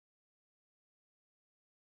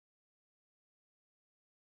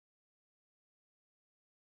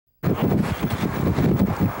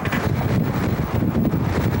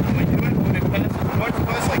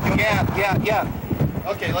Yeah.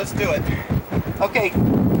 Okay, let's do it. Okay,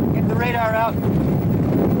 get the radar out.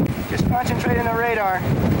 Just concentrate on the radar.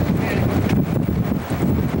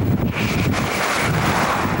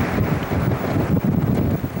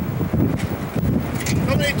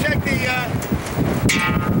 Somebody check the,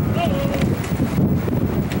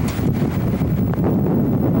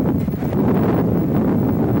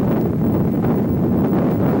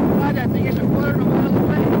 God, that thing is a quarter of a mile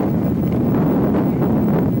away.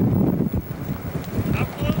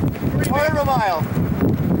 Quarter of a mile.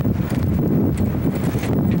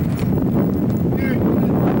 Here,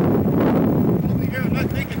 over here, I'm not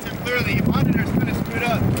thinking too clearly. Your monitor's kind of screwed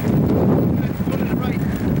up. Let's go to the right.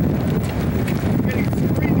 I'm getting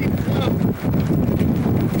screaming slow.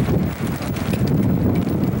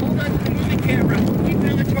 Hold on to the moving camera. Keep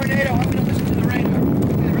it on the tornado. I'm going to listen to the radar.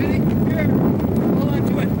 Okay, ready? Here. Hold on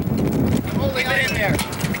to it. I'm holding it in there.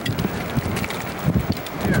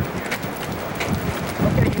 Here.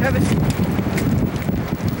 Okay, you have it.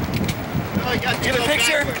 No, you got to Get a go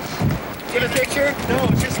picture? backwards. Get a picture? No,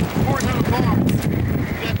 it's just horizontal bars. You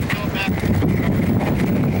got to go backwards.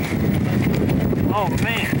 Oh,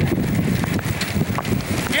 man.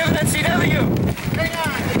 Do you have an NCW? Hang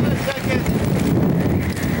on, just a second.